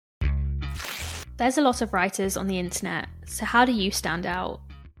There's a lot of writers on the internet, so how do you stand out?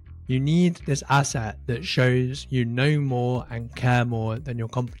 You need this asset that shows you know more and care more than your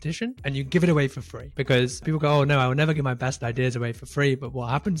competition, and you give it away for free. Because people go, oh no, I will never give my best ideas away for free. But what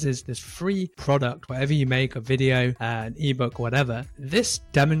happens is this free product, whatever you make, a video, an ebook, whatever, this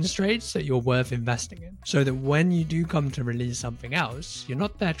demonstrates that you're worth investing in. So that when you do come to release something else, you're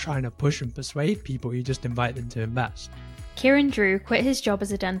not there trying to push and persuade people, you just invite them to invest. Kieran Drew quit his job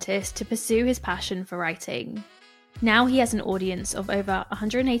as a dentist to pursue his passion for writing. Now he has an audience of over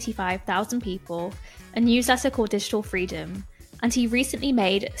 185,000 people, a newsletter called Digital Freedom, and he recently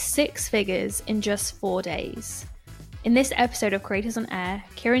made 6 figures in just 4 days. In this episode of Creators on Air,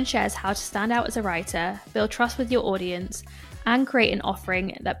 Kieran shares how to stand out as a writer, build trust with your audience, and create an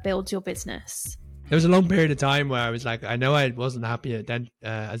offering that builds your business. There was a long period of time where I was like, I know I wasn't happy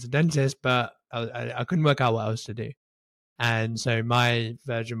as a dentist, but I couldn't work out what else to do. And so my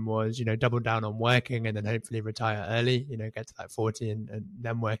version was, double down on working and then hopefully retire early, get to like 40 and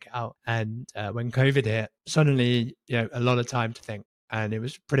then work it out. And when COVID hit, suddenly, a lot of time to think. And it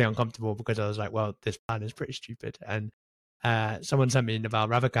was pretty uncomfortable because I was like, well, this plan is pretty stupid. And someone sent me Naval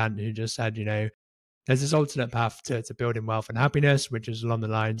Ravikant who just said, there's this alternate path to building wealth and happiness, which is along the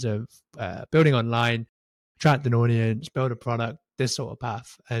lines of building online, attract an audience, build a product, this sort of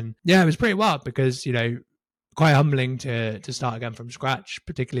path. And yeah, it was pretty wild because, quite humbling to start again from scratch,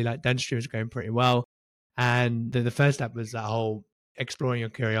 particularly like dentistry was going pretty well. And the first step was that whole exploring your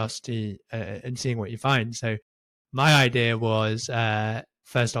curiosity and seeing what you find. So my idea was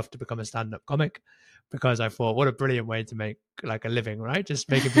first off to become a stand-up comic, because I thought, what a brilliant way to make like a living, right? Just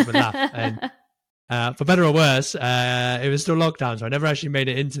making people laugh. And for better or worse, it was still lockdown, so I never actually made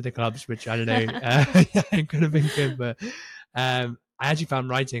it into the clubs, which I don't know, it could have been good. But I actually found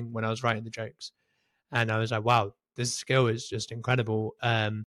writing when I was writing the jokes. And I was like, wow, this skill is just incredible.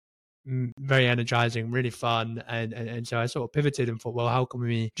 Very energizing, really fun. And so I sort of pivoted and thought, well, how can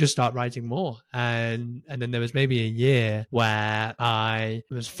we just start writing more? And then there was maybe a year where I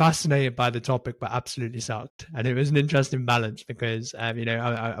was fascinated by the topic, but absolutely sucked. And it was an interesting balance because, I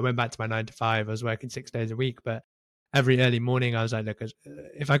went back to my 9 to 5. I was working 6 days a week, but every early morning I was like, look,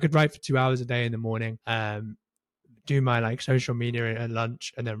 if I could write for 2 hours a day in the morning, do my like social media at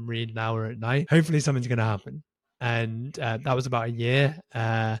lunch and then read an hour at night, hopefully something's going to happen. And that was about a year,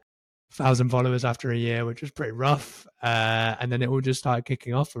 1,000 followers after a year, which was pretty rough. And then it all just started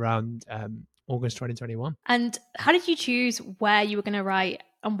kicking off around August 2021. And how did you choose where you were going to write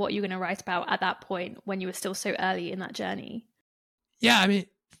and what you were going to write about at that point when you were still so early in that journey? Yeah, I mean,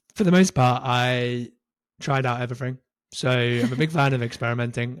 for the most part, I tried out everything. So I'm a big fan of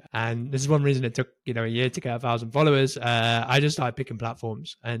experimenting. And this is one reason it took, a year to get 1,000 followers. I just started picking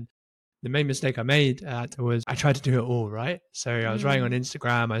platforms. And the main mistake I made was I tried to do it all, right? So I was writing on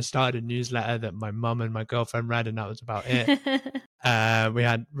Instagram. I started a newsletter that my mum and my girlfriend read, and that was about it. We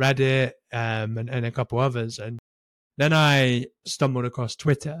had Reddit and a couple others. And then I stumbled across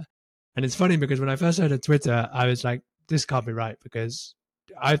Twitter. And it's funny because when I first heard of Twitter, I was like, this can't be right, because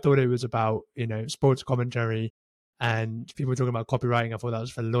I thought it was about, sports commentary and people talking about copywriting. I thought that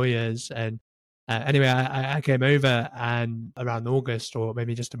was for lawyers. And anyway, I came over, and around August or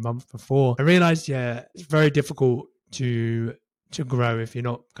maybe just a month before, I realized, it's very difficult to grow if you're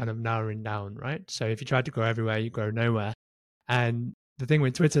not kind of narrowing down, right? So if you try to grow everywhere, you grow nowhere. And the thing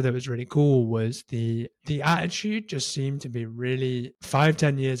with Twitter that was really cool was the attitude just seemed to be really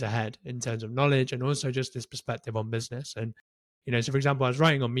 5-10 years ahead in terms of knowledge, and also just this perspective on business. And, so for example, I was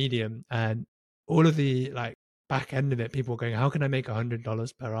writing on Medium, and all of the like back end of it, people were going, how can I make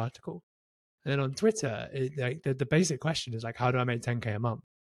 $100 per article? And then on Twitter, the basic question is like, how do I make 10K a month?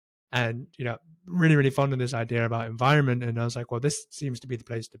 And, really, really fond of this idea about environment. And I was like, well, this seems to be the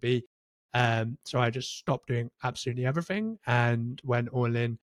place to be. So I just stopped doing absolutely everything and went all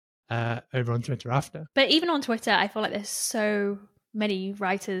in over on Twitter after. But even on Twitter, I feel like there's so many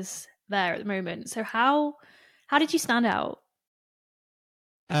writers there at the moment. So how did you stand out?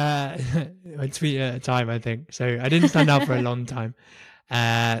 A tweet at a time, I think. So I didn't stand out for a long time.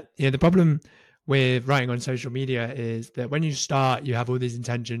 The problem with writing on social media is that when you start, you have all these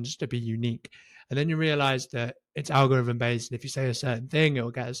intentions to be unique. And then you realize that it's algorithm based. And if you say a certain thing, it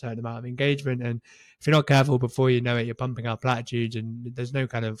will get a certain amount of engagement. And if you're not careful, before you know it, you're pumping out platitudes and there's no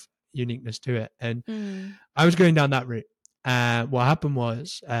kind of uniqueness to it. And I was going down that route. What happened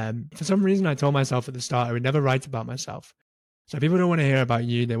was, for some reason, I told myself at the start, I would never write about myself. So people don't want to hear about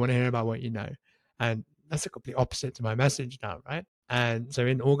you. They want to hear about what you know. And that's the complete opposite to my message now, right? And so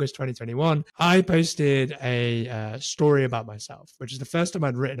in August 2021, I posted a story about myself, which is the first time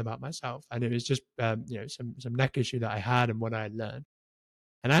I'd written about myself. And it was just, some neck issue that I had and what I had learned.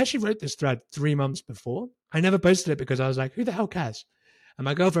 And I actually wrote this thread 3 months before. I never posted it because I was like, who the hell cares? And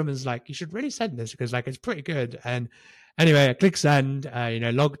my girlfriend was like, you should really send this because like it's pretty good. And anyway, I clicked send,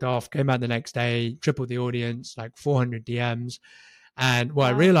 logged off, came out the next day, tripled the audience, like 400 DMs. And what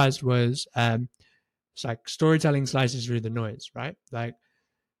I Wow. realized was it's like storytelling slices through the noise, right? Like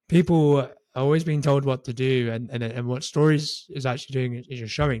people are always being told what to do, and what stories is actually doing is you're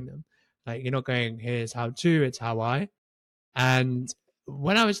showing them. Like you're not going, here's how to, it's how I. And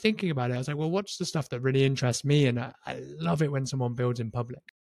when I was thinking about it, I was like, well, what's the stuff that really interests me? And I love it when someone builds in public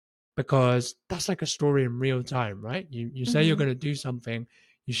because that's like a story in real time, right? You say you're Hmm. going to do something,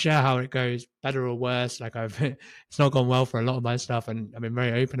 you share how it goes, better or worse. Like it's not gone well for a lot of my stuff, and I've been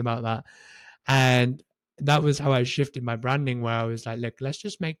very open about that. And that was how I shifted my branding, where I was like, look, let's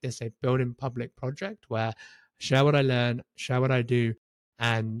just make this a build in public project where I share what I learn, share what I do,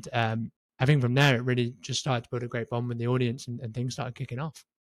 and I think from there it really just started to build a great bond with the audience, and things started kicking off.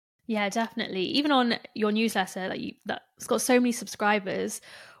 Yeah, definitely. Even on your newsletter, that's got so many subscribers.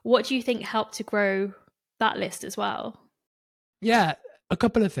 What do you think helped to grow that list as well? Yeah, a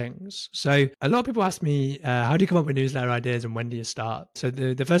couple of things. So a lot of people ask me, how do you come up with newsletter ideas and when do you start? So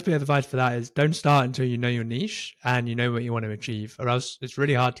the first bit of advice for that is don't start until you know your niche and you know what you want to achieve, or else it's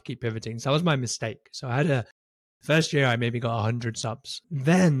really hard to keep pivoting. So that was my mistake. So I had a first year, I maybe got 100 subs.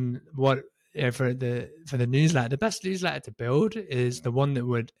 Then for the newsletter, the best newsletter to build is the one that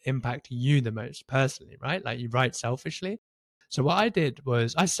would impact you the most personally, right? Like you write selfishly. So what I did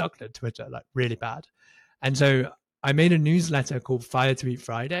was I sucked at Twitter like really bad. And so I made a newsletter called Fire Tweet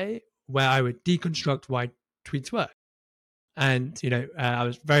Friday where I would deconstruct why tweets work. And, I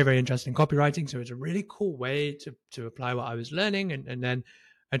was very, very interested in copywriting. So it was a really cool way to apply what I was learning and then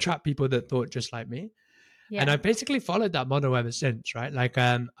attract people that thought just like me. And I Yeah. basically followed that model ever since, right? Like,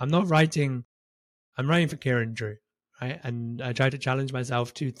 I'm writing for Kieran Drew, right? And I try to challenge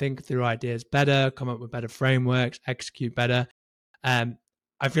myself to think through ideas better, come up with better frameworks, execute better. Um,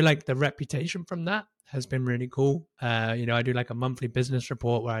 I feel like the reputation from that has been really cool. I do like a monthly business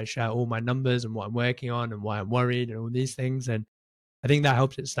report where I share all my numbers and what I'm working on and why I'm worried and all these things. And I think that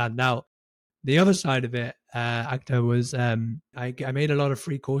helps it stand out. The other side of it, Actor, was I made a lot of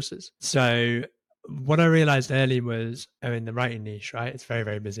free courses. So what I realized early was, in the writing niche, right? It's very,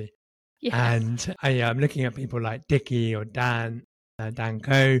 very busy. Yeah. And I'm looking at people like Dicky or Dan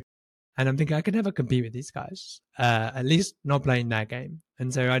Coe, and I'm thinking I could never compete with these guys, at least not playing their game.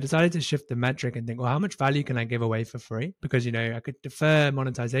 And so I decided to shift the metric and think, well, how much value can I give away for free? Because, I could defer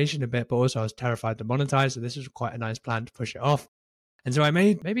monetization a bit, but also I was terrified to monetize. So this was quite a nice plan to push it off. And so I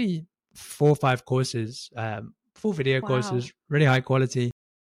made maybe 4 or 5 courses, full video Wow. courses, really high quality.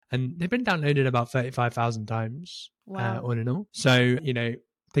 And they've been downloaded about 35,000 times, Wow. all in all. So,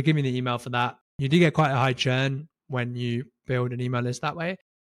 they give me the email for that. You do get quite a high churn when you build an email list that way.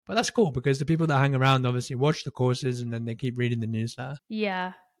 But that's cool because the people that hang around obviously watch the courses and then they keep reading the newsletter.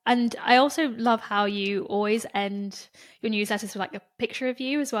 Yeah. And I also love how you always end your newsletters with like a picture of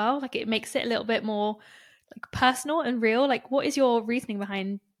you as well. Like it makes it a little bit more like personal and real. Like what is your reasoning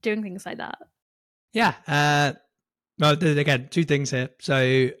behind doing things like that? Yeah. Well, again, 2 things here.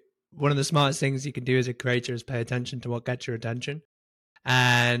 So one of the smartest things you can do as a creator is pay attention to what gets your attention.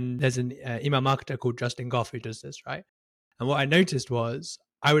 And there's an email marketer called Justin Goff who does this, right? And what I noticed was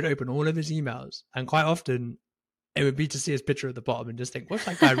I would open all of his emails, and quite often it would be to see his picture at the bottom and just think, what's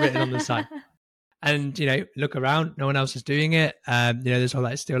that guy written on the side? And, look around, no one else is doing it. This whole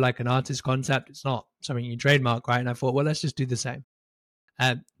like still like an artist concept. It's not something you trademark, right? And I thought, well, let's just do the same.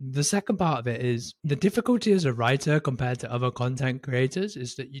 The second part of it is the difficulty as a writer compared to other content creators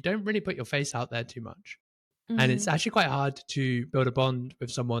is that you don't really put your face out there too much. And it's Mm. actually quite hard to build a bond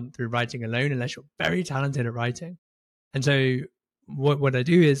with someone through writing alone unless you're very talented at writing. And so what I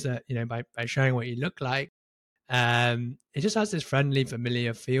do is that, by showing what you look like, it just has this friendly,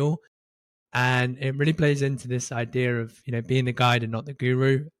 familiar feel. And it really plays into this idea of, being the guide and not the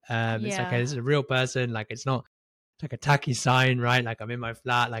guru. It's like, hey, Yeah. this is a real person. Like, it's not like a tacky sign, right? Like I'm in my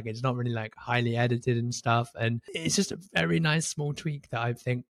flat. Like it's not really like highly edited and stuff. And it's just a very nice small tweak that I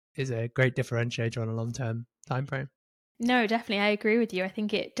think is a great differentiator on a long-term time frame. No, definitely. I agree with you. I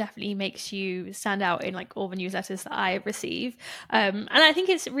think it definitely makes you stand out in like all the newsletters that I receive. And I think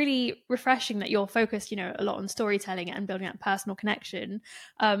it's really refreshing that you're focused, a lot on storytelling and building that personal connection.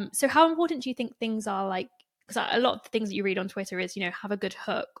 So how important do you think things are like, because a lot of the things that you read on Twitter is, have a good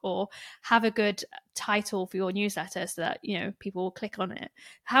hook or have a good title for your newsletter so that, people will click on it.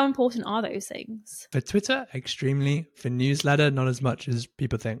 How important are those things? For Twitter, extremely. For newsletter, not as much as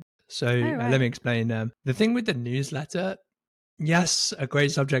people think. So Oh, let me right. explain. The thing with the newsletter, yes, a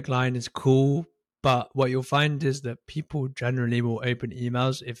great subject line is cool, But what you'll find is that people generally will open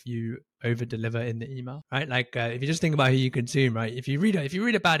emails if you over deliver in the email, right? Like if you just think about who you consume, right? If you read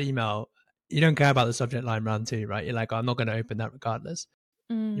a bad email, you don't care about the subject line round two, right? You're like, oh, I'm not going to open that regardless.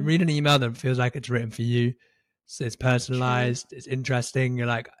 You read an email that feels like it's written for you. So it's personalized, It's interesting. You're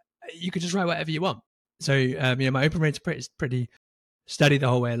like, you could just write whatever you want. So, my open rate's pretty steady the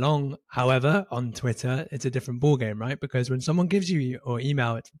whole way along. However, on Twitter, it's a different ballgame, right? Because when someone gives you your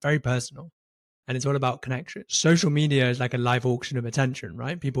email, it's very personal and it's all about connection. Social media is like a live auction of attention,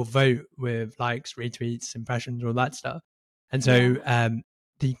 right? People vote with likes, retweets, impressions, all that stuff. And so,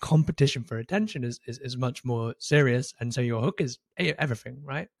 the competition for attention is much more serious. And so your hook is everything,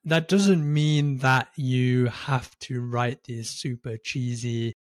 right? That doesn't mean that you have to write these super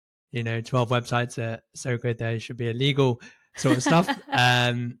cheesy, 12 websites are so good they should be illegal sort of stuff.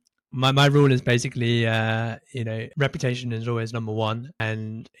 My rule is basically, reputation is always number one.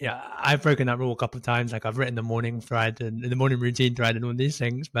 And yeah, I've broken that rule a couple of times. Like I've written the morning thread and the morning routine thread and all these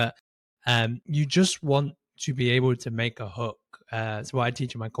things, but you just want to be able to make a hook. So what I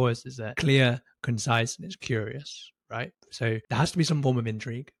teach in my course is that clear, concise, and it's curious, right? So there has to be some form of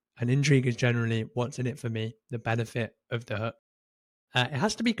intrigue. And intrigue is generally what's in it for me, the benefit of the hook. It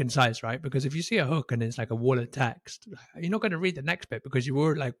has to be concise, right? Because if you see a hook and it's like a wall of text, you're not going to read the next bit because you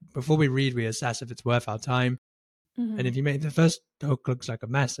were like, before we read, we assess if it's worth our time. Mm-hmm. And if you make the first hook looks like a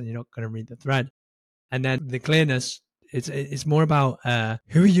mess, then you're not going to read the thread. And then the clearness, it's more about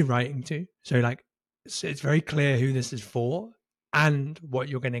who are you writing to? So like, it's very clear who this is for and what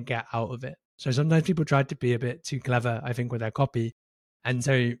you're going to get out of it. So sometimes people try to be a bit too clever, I think, with their copy. And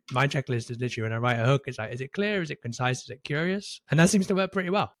so my checklist is literally when I write a hook, it's like, is it clear? Is it concise? Is it curious? And that seems to work pretty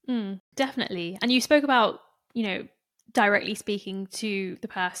well. Definitely. And you spoke about, directly speaking to the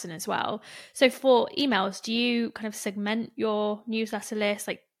person as well. So for emails, do you kind of segment your newsletter list?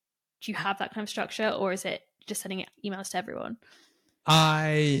 Like, do you have that kind of structure, or is it just sending emails to everyone?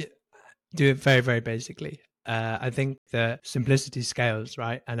 I do it very, very basically. I think the simplicity scales,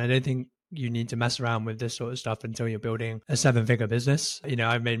 right? And I don't think you need to mess around with this sort of stuff until you're building a 7-figure business.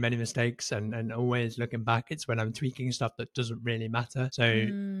 I've made many mistakes and always looking back, it's when I'm tweaking stuff that doesn't really matter. So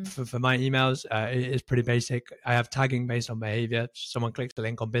for my emails, it's pretty basic. I have tagging based on behavior. Someone clicks the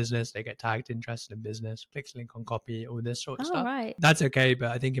link on business, they get tagged interested in business, clicks the link on copy, all this sort of stuff. Right. That's okay,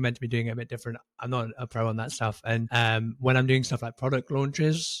 but I think you're meant to be doing it a bit different. I'm not a pro on that stuff. And when I'm doing stuff like product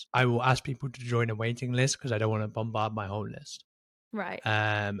launches, I will ask people to join a waiting list because I don't want to bombard my whole list. Right.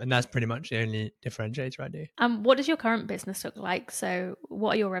 And that's pretty much the only differentiator I do. What does your current business look like? So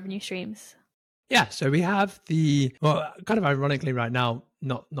what are your revenue streams? Yeah, so we have kind of ironically right now,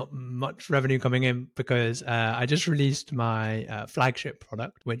 not much revenue coming in because I just released my flagship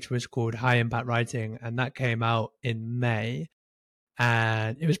product, which was called High Impact Writing. And that came out in May.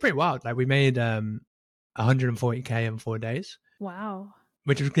 And it was pretty wild. Like we made 140K in 4 days. Wow.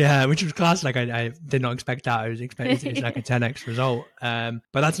 Which was class. Like I did not expect that. I was expecting it was like a 10x result. But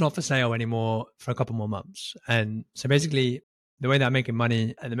that's not for sale anymore for a couple more months. And so basically the way that I'm making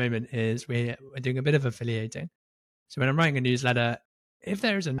money at the moment is we're doing a bit of affiliating. So when I'm writing a newsletter,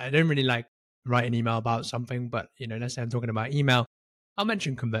 I don't really like write an email about something, but let's say I'm talking about email, I'll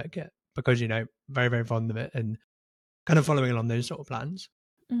mention ConvertKit because, very, very fond of it and kind of following along those sort of plans.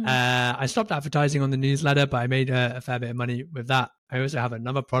 I stopped advertising on the newsletter, but I made a fair bit of money with that. I also have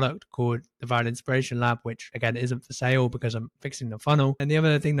another product called the Viral Inspiration Lab, which again isn't for sale because I'm fixing the funnel. And the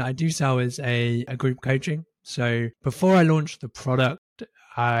other thing that I do sell is a group coaching. So before I launched the product,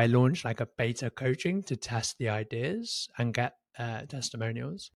 I launched like a beta coaching to test the ideas and get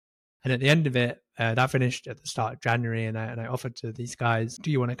testimonials. And at the end of it, that finished at the start of January. And I offered to these guys,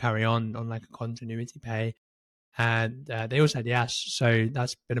 do you want to carry on like a continuity pay? And they all said yes. So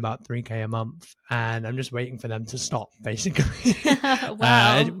that's been about 3K a month. And I'm just waiting for them to stop, basically.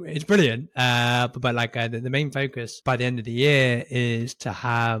 Wow. It's brilliant. But like the main focus by the end of the year is to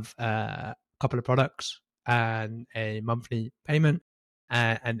have a couple of products and a monthly payment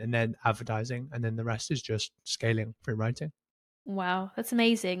and then advertising. And then the rest is just scaling through writing. Wow, that's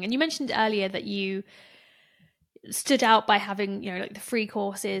amazing. And you mentioned earlier that you stood out by having, like the free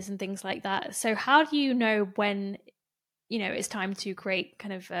courses and things like that. So how do you know when, it's time to create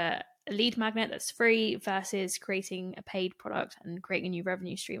kind of a lead magnet that's free versus creating a paid product and creating a new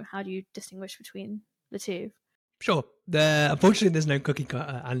revenue stream? How do you distinguish between the two? Sure. Unfortunately, there's no cookie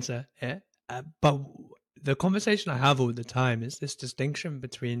cutter answer here. But the conversation I have all the time is this distinction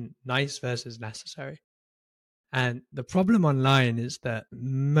between nice versus necessary. And the problem online is that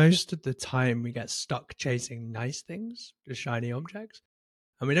most of the time we get stuck chasing nice things, the shiny objects,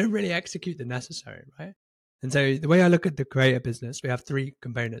 and we don't really execute the necessary, right? And so the way I look at the creator business, we have three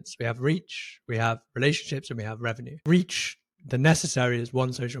components. We have reach, we have relationships, and we have revenue. Reach, the necessary is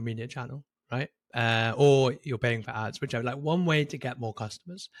one social media channel, right? Or you're paying for ads, which are like one way to get more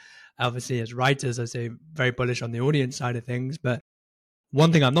customers. Obviously, as writers, I say very bullish on the audience side of things. But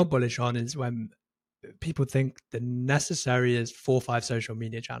one thing I'm not bullish on is when people think the necessary is 4 or 5 social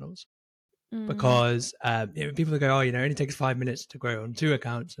media channels. Because people go, oh, it only takes 5 minutes to grow on 2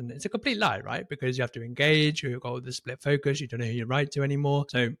 accounts. And it's a complete lie, right? Because you have to engage, you've got the split focus, you don't know who you write to anymore.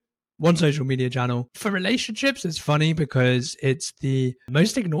 So one social media channel. For relationships, it's funny because it's the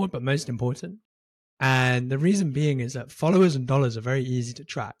most ignored but most important. And the reason being is that followers and dollars are very easy to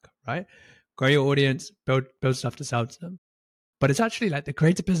track, right? Grow your audience, build stuff to sell to them. But it's actually like the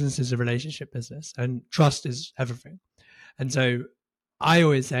creative business is a relationship business and trust is everything. And so I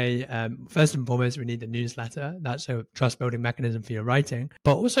always say, first and foremost, we need the newsletter. That's a trust building mechanism for your writing,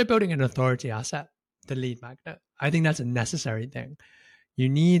 but also building an authority asset, the lead magnet. I think that's a necessary thing. You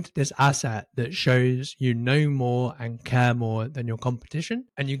need this asset that shows you know more and care more than your competition,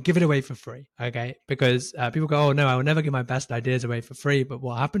 and you give it away for free, okay? Because people go, oh no, I will never give my best ideas away for free. But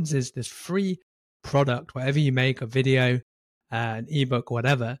what happens is this free product, whatever you make, a video, an ebook,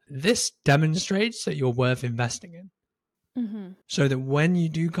 whatever, this demonstrates that you're worth investing in. So that when you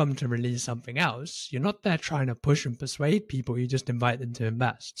do come to release something else, you're not there trying to push and persuade people, you just invite them to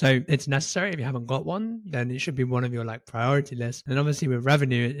invest. So it's necessary. If you haven't got one, then it should be one of your like priority lists. And obviously with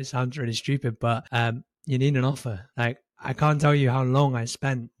revenue, it sounds really stupid, but you need an offer. Like I can't tell you how long I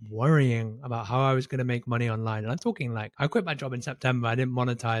spent worrying about how I was going to make money online. And I'm talking like I quit my job in September. I didn't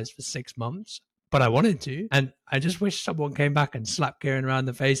monetize for 6 months. But I wanted to. And I just wish someone came back and slapped Kieran around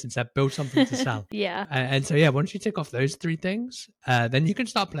the face and said, build something to sell. Yeah. And so, yeah, once you tick off those 3 things, then you can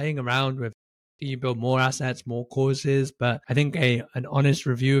start playing around with, do you build more assets, more courses? But I think an honest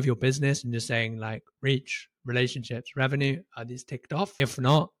review of your business and just saying like reach, relationships, revenue, are these ticked off? If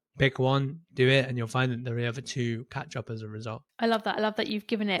not, pick one, do it, and you'll find that the other 2 catch up as a result. I love that. I love that you've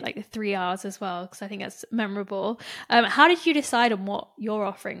given it like the 3 R's as well, because I think that's memorable. How did you decide on what your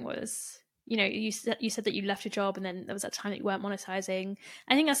offering was? You said that you left your job and then there was that time that you weren't monetizing.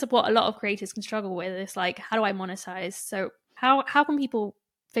 I think that's what a lot of creators can struggle with. It's like, how do I monetize? So how can people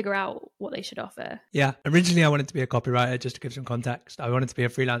figure out what they should offer? Yeah. Originally, I wanted to be a copywriter, just to give some context. I wanted to be a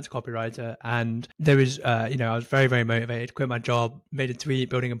freelance copywriter. And there was, I was very, very motivated, quit my job, made a tweet,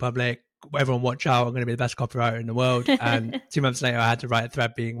 building in public. Everyone watch out, I'm going to be the best copywriter in the world. And 2 months later, I had to write a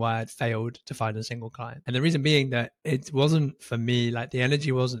thread being why I'd failed to find a single client. And the reason being that it wasn't for me, like the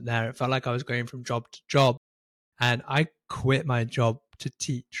energy wasn't there. It felt like I was going from job to job. And I quit my job to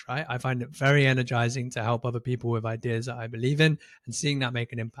teach, right? I find it very energizing to help other people with ideas that I believe in and seeing that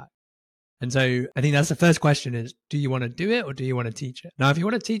make an impact. And so I think that's the first question is, do you want to do it or do you want to teach it? Now, if you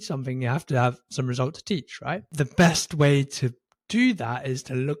want to teach something, you have to have some result to teach, right? The best way to do that is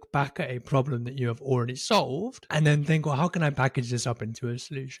to look back at a problem that you have already solved and then think, well, how can I package this up into a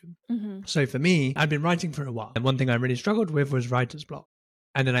solution? So for me, I'd been writing for a while. And one thing I really struggled with was writer's block.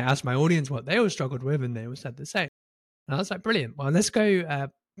 And then I asked my audience what they all struggled with and they all said the same. And I was like, brilliant. Well, let's go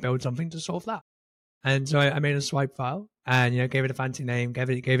build something to solve that. And so I made a swipe file and, gave it a fancy name,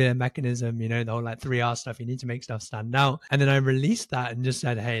 gave it a mechanism, the whole like 3R stuff. You need to make stuff stand out. And then I released that and just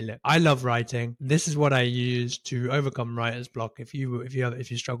said, hey, look, I love writing. This is what I use to overcome writer's block. If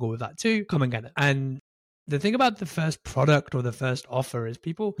you struggle with that too, come and get it. And the thing about the first product or the first offer is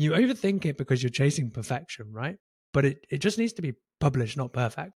you overthink it because you're chasing perfection, right? But it just needs to be published, not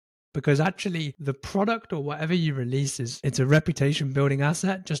perfect. Because actually the product or whatever you release it's a reputation building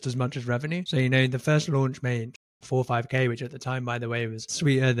asset just as much as revenue. So, the first launch made 4 or 5K, which at the time, by the way, was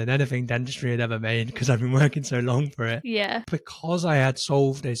sweeter than anything dentistry had ever made because I've been working so long for it. Yeah. Because I had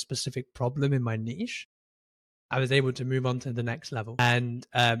solved a specific problem in my niche, I was able to move on to the next level. And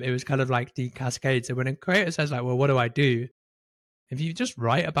it was kind of like the cascade. So when a creator says like, well, what do I do? If you just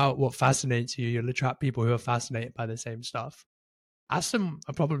write about what fascinates you, you'll attract people who are fascinated by the same stuff. Ask them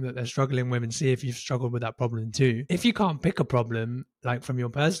a problem that they're struggling with and see if you've struggled with that problem too. If you can't pick a problem, like from your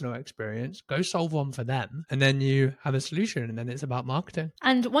personal experience, go solve one for them. And then you have a solution and then it's about marketing.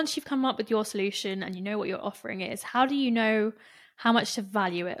 And once you've come up with your solution and you know what your offering is, how do you know how much to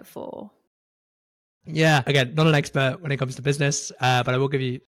value it for? Yeah, again, not an expert when it comes to business, but I will give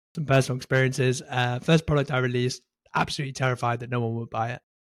you some personal experiences. First product I released, absolutely terrified that no one would buy it.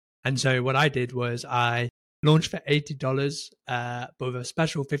 And so what I did was I launched for $80, but with a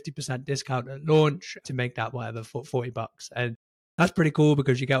special 50% discount at launch to make that whatever for $40. And that's pretty cool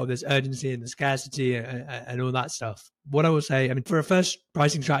because you get all this urgency and the scarcity and all that stuff. What I will say, for a first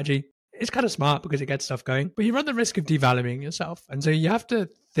pricing strategy, it's kind of smart because it gets stuff going, but you run the risk of devaluing yourself. And so you have to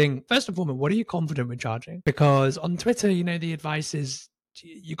think, first and foremost, what are you confident with charging? Because on Twitter, the advice is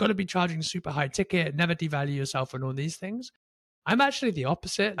you got to be charging super high ticket, never devalue yourself and all these things. I'm actually the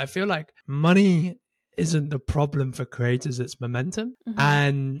opposite. I feel like money isn't the problem for creators, it's momentum.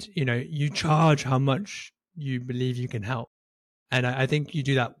 And, you charge how much you believe you can help. And I think you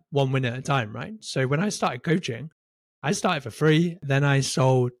do that one win at a time, right? So when I started coaching, I started for free. Then I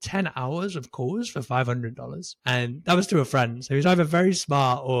sold 10 hours of calls for $500. And that was to a friend. So he was either very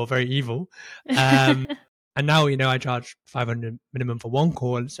smart or very evil. And now, I charge 500 minimum for one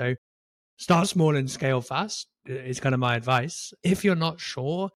call. So start small and scale fast is kind of my advice. If you're not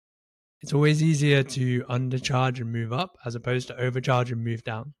sure, it's always easier to undercharge and move up as opposed to overcharge and move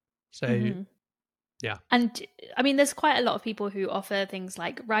down. So yeah. And I mean, there's quite a lot of people who offer things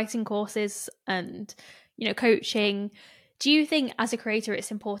like writing courses and, coaching. Do you think as a creator,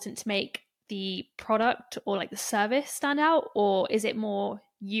 it's important to make the product or like the service stand out? Or is it more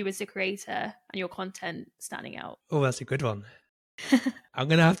you as a creator and your content standing out? Oh, that's a good one. I'm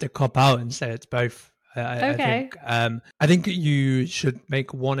going to have to cop out and say it's both. Okay. I think you should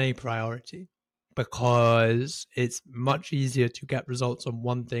make one a priority, because it's much easier to get results on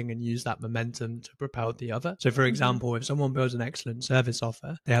one thing and use that momentum to propel the other. So for example, if someone builds an excellent service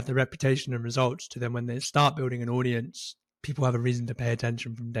offer, they have the reputation and results to then when they start building an audience, people have a reason to pay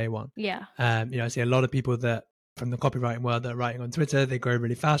attention from day one. Yeah. I see a lot of people that from the copywriting world that are writing on Twitter, they grow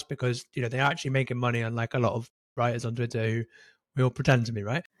really fast because, they're actually making money, unlike a lot of writers on Twitter who we all pretend to be,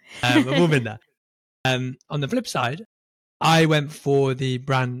 right? We've all been there. On the flip side, I went for the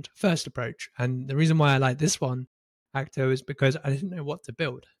brand first approach. And the reason why I like this one, Acto, is because I didn't know what to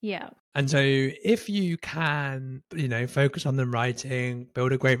build. Yeah. And so if you can, focus on the writing,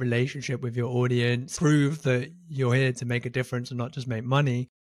 build a great relationship with your audience, prove that you're here to make a difference and not just make money,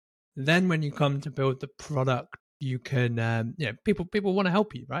 then when you come to build the product, you can, people want to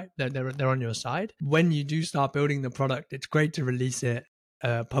help you, right? They're on your side. When you do start building the product, it's great to release it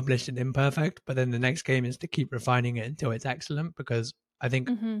published and imperfect, but then the next game is to keep refining it until it's excellent, because I think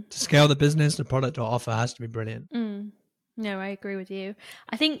to scale the business, the product or offer has to be brilliant. No, I agree with you.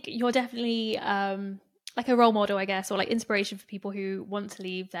 I think you're definitely like a role model, I guess, or like inspiration for people who want to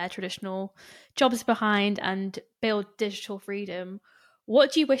leave their traditional jobs behind and build digital freedom.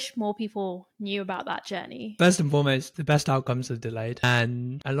 What do you wish more people knew about that journey? First and foremost, the best outcomes are delayed.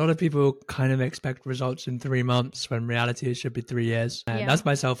 And a lot of people kind of expect results in 3 months when reality it should be 3 years. And that's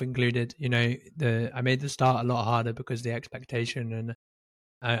myself included. I made the start a lot harder because the expectation, and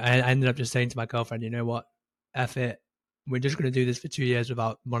I ended up just saying to my girlfriend, you know what, F it. We're just going to do this for 2 years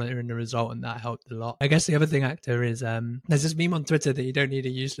without monitoring the result. And that helped a lot. I guess the other thing, Actor, is there's this meme on Twitter that you don't need a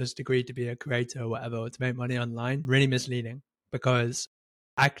useless degree to be a creator or whatever, or to make money online. Really misleading, because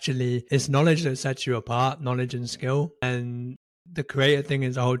actually it's knowledge that sets you apart, knowledge and skill. And the creator thing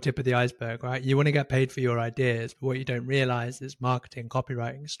is the whole tip of the iceberg, right? You want to get paid for your ideas, but what you don't realize is marketing,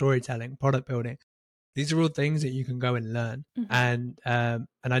 copywriting, storytelling, product building. These are all things that you can go and learn. And an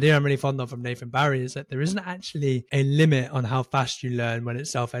idea I'm really fond of from Nathan Barry is that there isn't actually a limit on how fast you learn when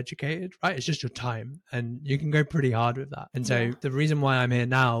it's self-educated, right? It's just your time, and you can go pretty hard with that. And so the reason why I'm here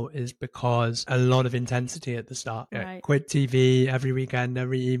now is because a lot of intensity at the start. Right. Quit TV every weekend,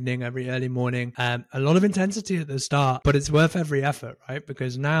 every evening, every early morning. A lot of intensity at the start, but it's worth every effort, right?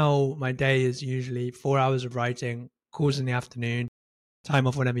 Because now my day is usually 4 hours of writing, calls in the afternoon, time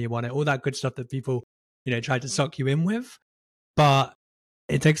off whenever you want it, all that good stuff that people try to suck you in with, but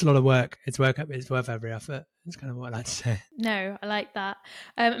it takes a lot of work. It's worth every effort. It's kind of what I like to say. No, I like that.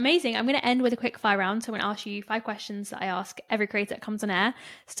 Amazing. I'm going to end with a quick fire round. So I'm going to ask you 5 questions that I ask every creator that comes on air,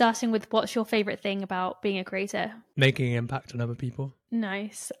 starting with what's your favorite thing about being a creator? Making an impact on other people.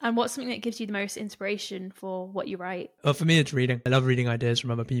 Nice. And what's something that gives you the most inspiration for what you write? Well, for me, it's reading. I love reading ideas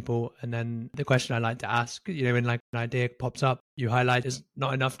from other people. And then the question I like to ask, when like an idea pops up, you highlight, it's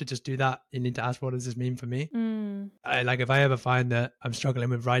not enough to just do that. You need to ask, what does this mean for me? If I ever find that I'm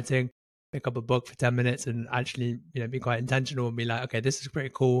struggling with writing, pick up a book for 10 minutes and actually, be quite intentional and be like, okay, this is pretty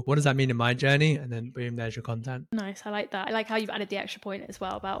cool. What does that mean in my journey? And then boom, there's your content. Nice. I like that. I like how you've added the extra point as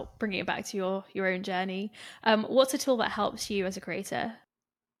well about bringing it back to your own journey. What's a tool that helps you as a creator?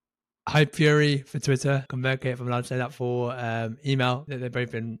 Hype Fury for Twitter, ConvertKit, if I'm allowed to say that, for email. They've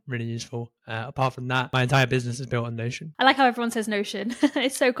both been really useful. Apart from that, my entire business is built on Notion. I like how everyone says Notion.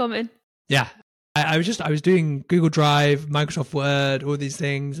 It's so common. Yeah. I was doing Google Drive, Microsoft Word, all these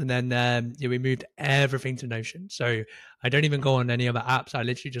things, and then we moved everything to Notion. So I don't even go on any other apps. I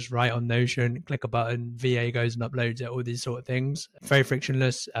literally just write on Notion, click a button, VA goes and uploads it, all these sort of things. Very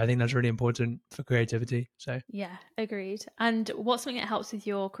frictionless. I think that's really important for creativity. So yeah, agreed. And what's something that helps with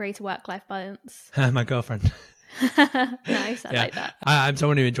your creative work-life balance? my girlfriend. Nice, I like that. I'm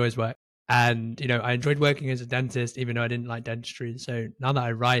someone who enjoys work. And, I enjoyed working as a dentist, even though I didn't like dentistry. So now that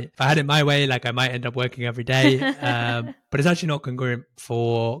I write, if I had it my way, like I might end up working every day. But it's actually not congruent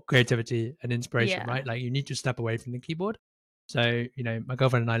for creativity and inspiration, right? Like you need to step away from the keyboard. So, my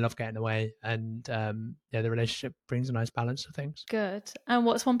girlfriend and I love getting away. And the relationship brings a nice balance to things. Good. And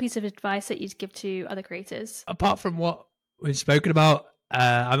what's one piece of advice that you'd give to other creators? Apart from what we've spoken about,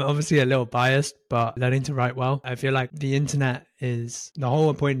 I'm obviously a little biased, but learning to write well. I feel like the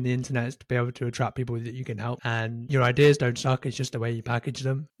whole point of the internet is to be able to attract people that you can help, and your ideas don't suck. It's just the way you package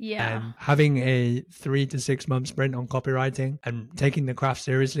them. Yeah. And having a 3 to 6 month sprint on copywriting and taking the craft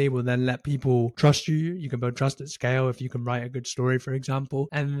seriously will then let people trust you. You can build trust at scale if you can write a good story, for example,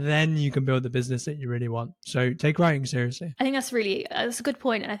 and then you can build the business that you really want. So take writing seriously. I think that's a good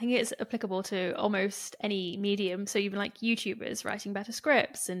point. And I think it's applicable to almost any medium. So even like YouTubers writing better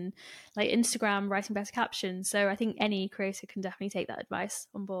scripts and like Instagram writing better captions. So I think any creator can definitely take that advice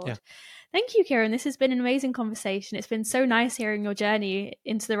on board. Yeah. Thank you, Kieran. This has been an amazing conversation. It's been so nice hearing your journey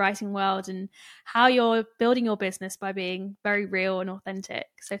into the writing world and how you're building your business by being very real and authentic.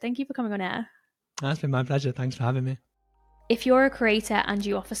 So thank you for coming on air. That's been my pleasure. Thanks for having me. If you're a creator and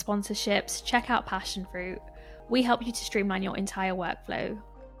you offer sponsorships, check out Passion Fruit. We help you to streamline your entire workflow.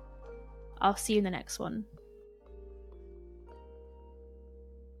 I'll see you in the next one.